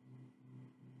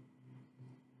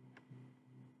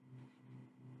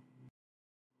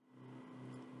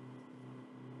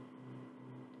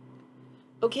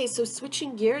 Okay, so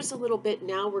switching gears a little bit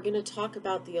now, we're going to talk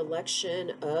about the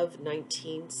election of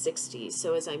 1960.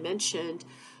 So as I mentioned,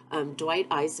 Dwight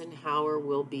Eisenhower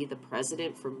will be the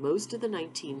president for most of the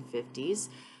 1950s.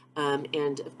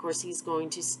 And of course, he's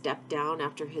going to step down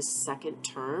after his second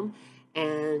term.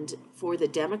 And for the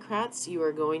Democrats, you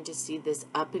are going to see this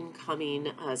up and coming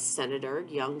senator,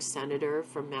 young senator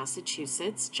from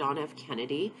Massachusetts, John F.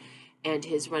 Kennedy, and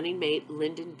his running mate,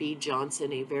 Lyndon B.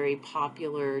 Johnson, a very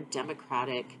popular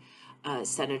Democratic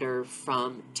senator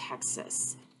from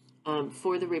Texas.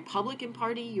 For the Republican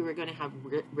Party, you are going to have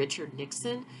Richard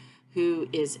Nixon, who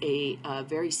is a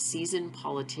very seasoned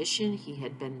politician. He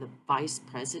had been the vice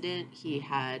president. He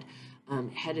had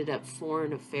headed up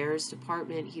Foreign Affairs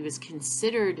Department. He was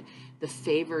considered the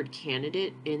favored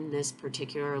candidate in this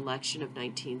particular election of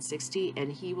 1960,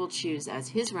 and he will choose as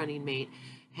his running mate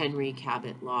Henry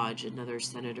Cabot Lodge, another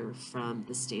senator from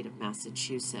the state of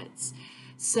Massachusetts.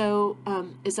 So,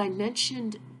 as I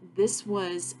mentioned, this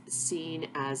was seen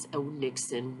as a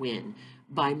Nixon win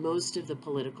by most of the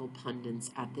political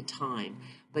pundits at the time,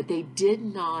 but they did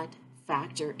not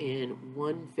factor in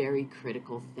one very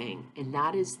critical thing, and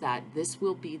that is that this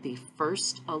will be the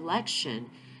first election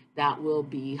that will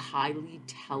be highly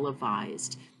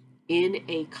televised in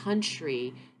a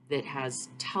country that has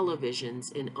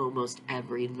televisions in almost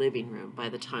every living room by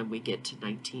the time we get to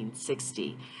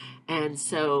 1960. And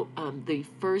so the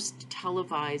first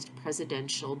televised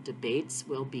presidential debates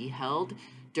will be held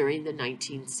during the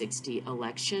 1960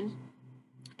 election.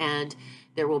 And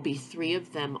There will be three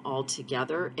of them all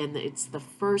together, and it's the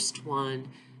first one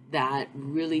that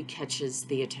really catches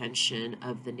the attention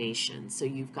of the nation. So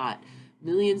you've got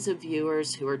millions of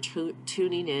viewers who are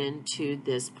tuning in to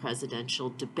this presidential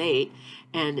debate,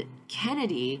 and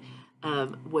Kennedy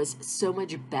was so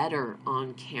much better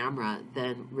on camera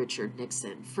than Richard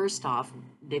Nixon. First off,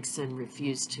 Nixon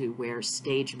refused to wear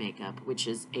stage makeup, which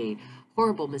is a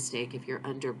horrible mistake. If you're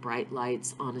under bright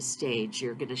lights on a stage,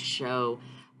 you're going to show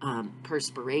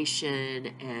perspiration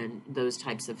and those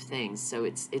types of things. So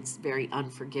it's very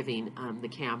unforgiving, the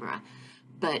camera.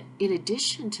 But in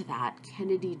addition to that,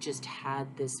 Kennedy just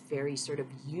had this very sort of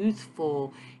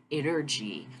youthful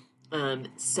energy.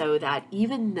 So that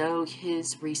even though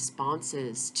his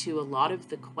responses to a lot of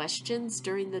the questions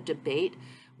during the debate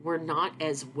were not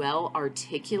as well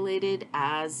articulated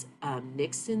as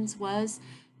Nixon's was,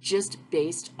 just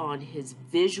based on his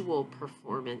visual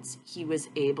performance, he was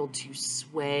able to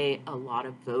sway a lot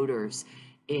of voters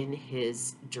in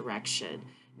his direction.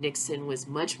 Nixon was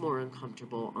much more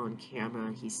uncomfortable on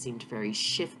camera. He seemed very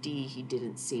shifty. He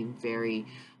didn't seem very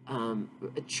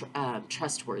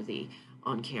trustworthy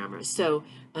on camera. So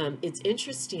it's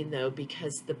interesting, though,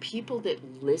 because the people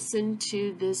that listened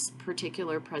to this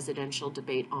particular presidential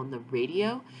debate on the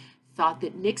radio thought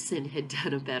that Nixon had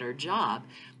done a better job.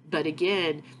 But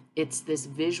again, it's this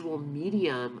visual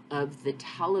medium of the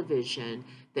television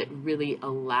that really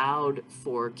allowed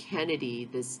for Kennedy,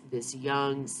 this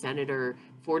young senator,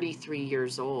 43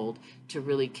 years old, to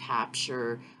really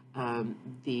capture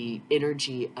the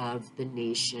energy of the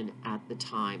nation at the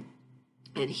time.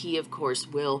 And he, of course,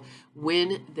 will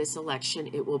win this election.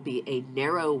 It will be a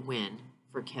narrow win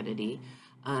for Kennedy.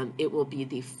 It will be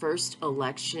the first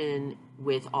election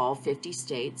with all 50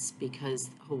 states, because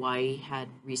Hawaii had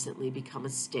recently become a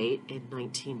state in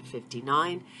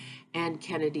 1959, and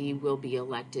Kennedy will be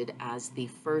elected as the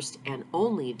first and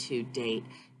only to date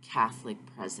Catholic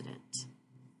president.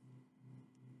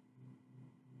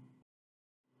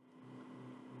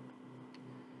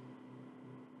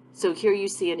 So here you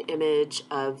see an image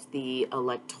of the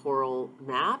electoral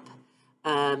map,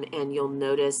 and you'll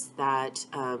notice that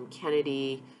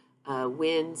Kennedy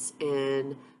wins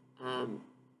in,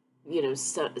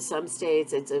 some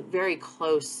states. It's a very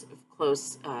close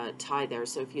tie there.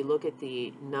 So if you look at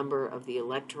the number of the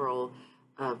electoral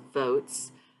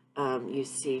votes, you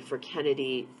see for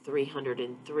Kennedy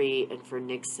 303 and for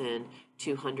Nixon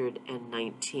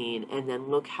 219, and then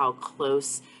look how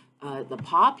close the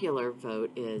popular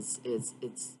vote is.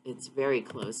 It's very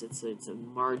close. It's a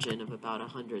margin of about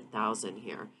 100,000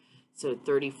 here. So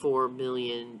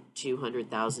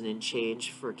 34,200,000 and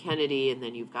change for Kennedy, and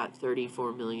then you've got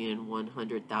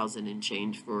 34,100,000 and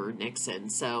change for Nixon.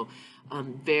 So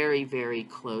very, very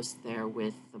close there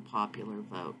with the popular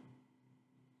vote.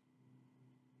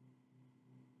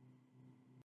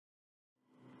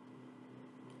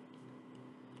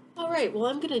 All right, well,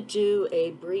 I'm going to do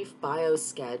a brief bio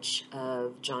sketch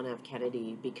of John F.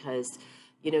 Kennedy because,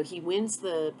 he wins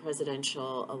the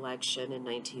presidential election in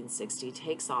 1960,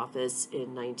 takes office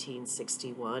in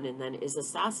 1961, and then is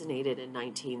assassinated in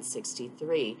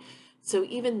 1963. So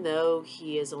even though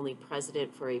he is only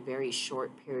president for a very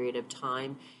short period of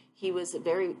time, he was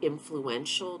very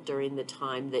influential during the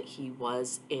time that he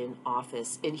was in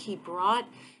office, and he brought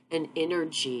an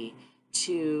energy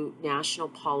to national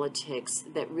politics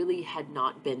that really had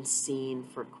not been seen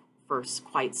for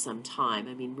quite some time.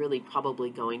 I mean, really probably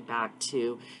going back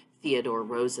to Theodore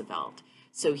Roosevelt.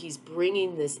 So he's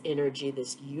bringing this energy,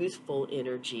 this youthful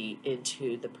energy,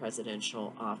 into the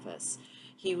presidential office.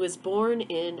 He was born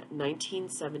in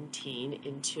 1917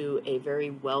 into a very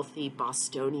wealthy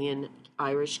Bostonian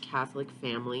Irish Catholic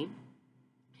family.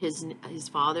 His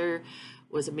father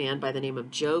was a man by the name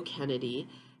of Joe Kennedy,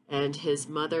 and his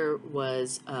mother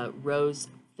was Rose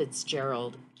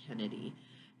Fitzgerald Kennedy.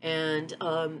 And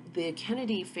the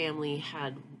Kennedy family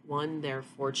had won their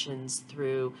fortunes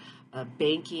through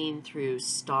banking, through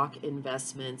stock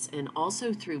investments, and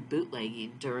also through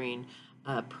bootlegging during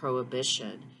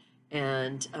Prohibition.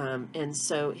 And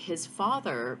so his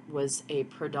father was a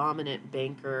predominant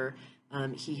banker.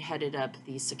 He headed up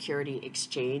the Security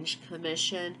Exchange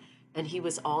Commission, and he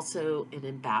was also an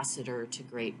ambassador to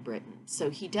Great Britain.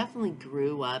 So he definitely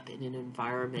grew up in an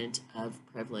environment of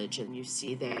privilege. And you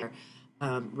see there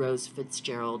Rose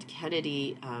Fitzgerald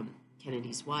Kennedy,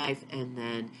 Kennedy's wife, and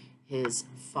then his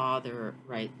father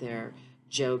right there,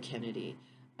 Joe Kennedy.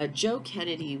 Joe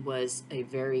Kennedy was a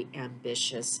very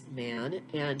ambitious man,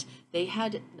 and they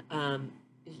had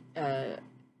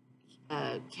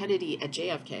Kennedy at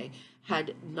JFK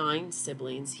had 9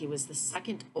 siblings. He was the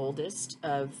second oldest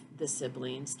of the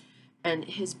siblings, And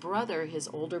his brother, his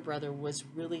older brother, was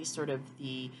really sort of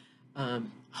the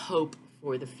hope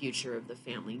for the future of the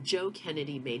family. Joe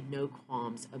Kennedy made no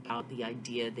qualms about the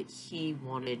idea that he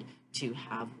wanted to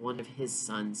have one of his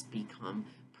sons become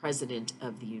president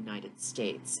of the United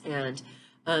States. And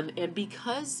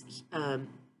because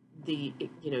the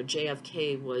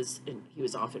JFK was, and he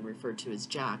was often referred to as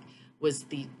Jack, was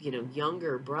the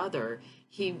younger brother.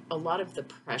 A lot of the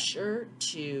pressure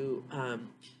to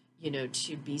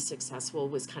be successful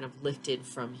was kind of lifted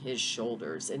from his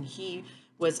shoulders. And he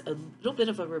was a little bit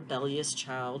of a rebellious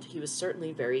child. He was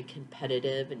certainly very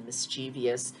competitive and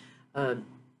mischievous. Um,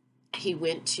 he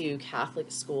went to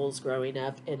Catholic schools growing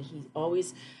up, and he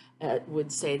always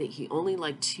would say that he only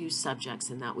liked two subjects,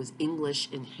 and that was English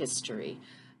and history.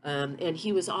 And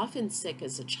he was often sick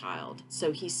as a child,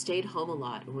 so he stayed home a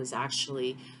lot and was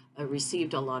actually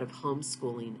received a lot of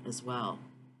homeschooling as well.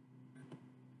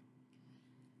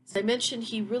 As I mentioned,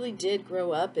 he really did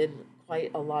grow up in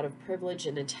quite a lot of privilege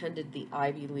and attended the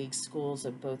Ivy League schools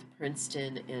of both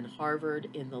Princeton and Harvard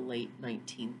in the late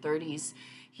 1930s.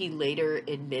 He later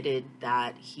admitted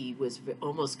that he was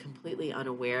almost completely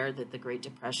unaware that the Great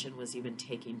Depression was even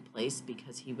taking place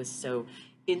because he was so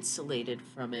insulated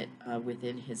from it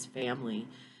within his family.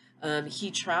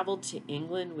 He traveled to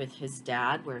England with his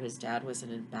dad, where his dad was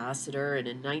an ambassador, and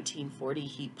in 1940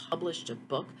 he published a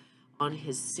book on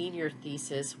his senior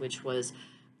thesis, which was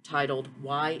titled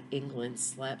Why England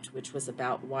Slept, which was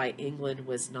about why England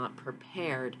was not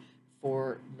prepared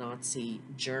for Nazi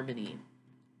Germany.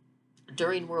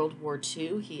 During World War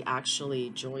II, he actually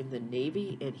joined the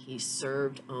Navy and he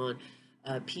served on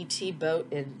a PT boat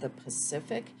in the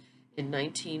Pacific. In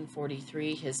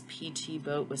 1943, his PT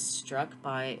boat was struck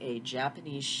by a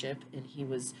Japanese ship and he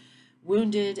was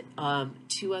wounded.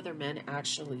 Two other men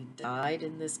actually died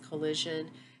in this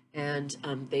collision, and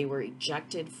they were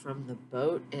ejected from the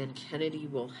boat, and Kennedy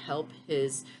will help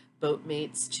his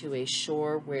boatmates to a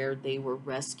shore where they were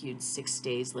rescued 6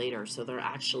 days later. So they're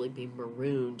actually being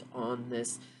marooned on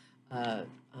this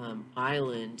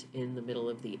island in the middle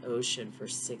of the ocean for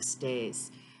 6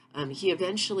 days. He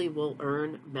eventually will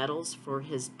earn medals for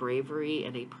his bravery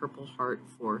and a Purple Heart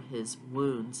for his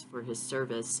wounds for his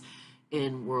service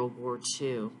in World War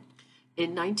II.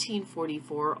 In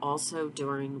 1944, also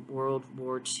during World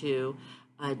War II,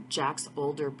 Jack's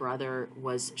older brother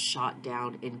was shot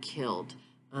down and killed.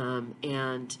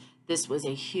 And this was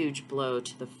a huge blow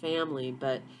to the family,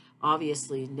 but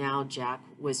obviously now Jack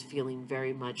was feeling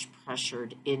very much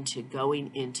pressured into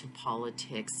going into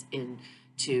politics and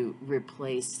to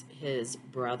replace his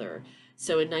brother.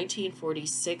 So in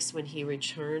 1946, when he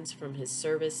returns from his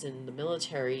service in the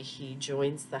military, he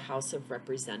joins the House of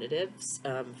Representatives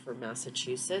for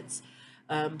Massachusetts.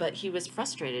 But he was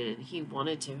frustrated and he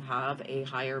wanted to have a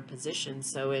higher position.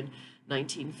 So in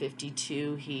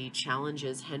 1952, he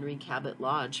challenges Henry Cabot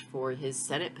Lodge for his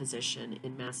Senate position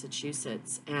in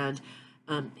Massachusetts. And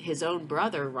his own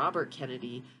brother, Robert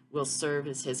Kennedy, will serve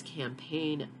as his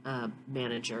campaign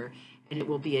manager. And it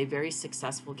will be a very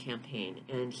successful campaign,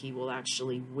 and he will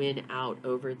actually win out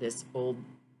over this old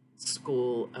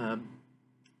school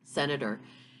senator.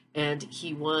 And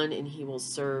he won, and he will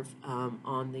serve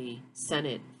on the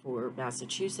Senate for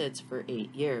Massachusetts for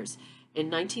 8 years. In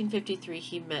 1953,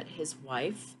 he met his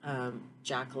wife,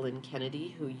 Jacqueline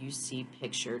Kennedy, who you see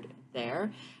pictured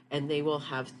there, and they will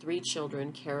have 3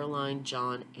 children, Caroline,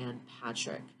 John, and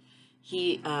Patrick.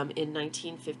 He, in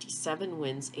 1957,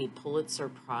 wins a Pulitzer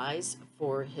Prize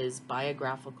for his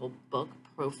biographical book,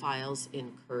 Profiles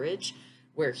in Courage,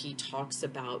 where he talks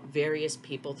about various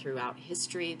people throughout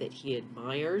history that he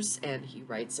admires, and he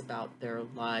writes about their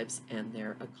lives and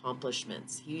their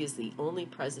accomplishments. He is the only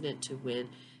president to win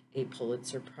a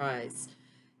Pulitzer Prize.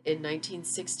 In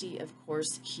 1960, of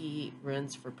course, he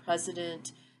runs for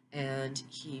president, and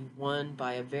he won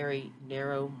by a very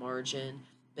narrow margin.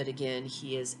 But again,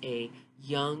 he is a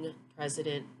young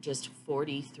president, just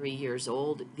 43 years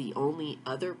old. The only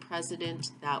other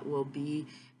president that will be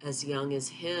as young as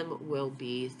him will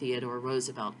be Theodore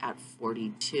Roosevelt at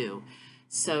 42.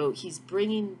 So he's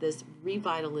bringing this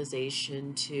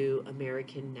revitalization to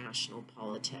American national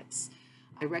politics.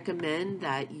 I recommend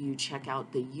that you check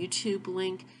out the YouTube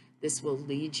link. This will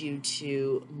lead you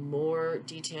to more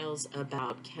details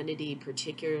about Kennedy,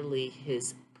 particularly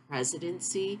his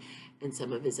presidency and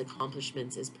some of his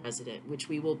accomplishments as president, which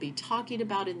we will be talking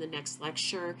about in the next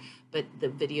lecture, but the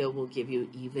video will give you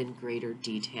even greater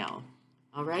detail.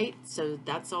 All right, so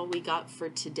that's all we got for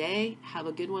today. Have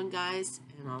a good one, guys,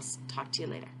 and I'll talk to you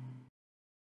later.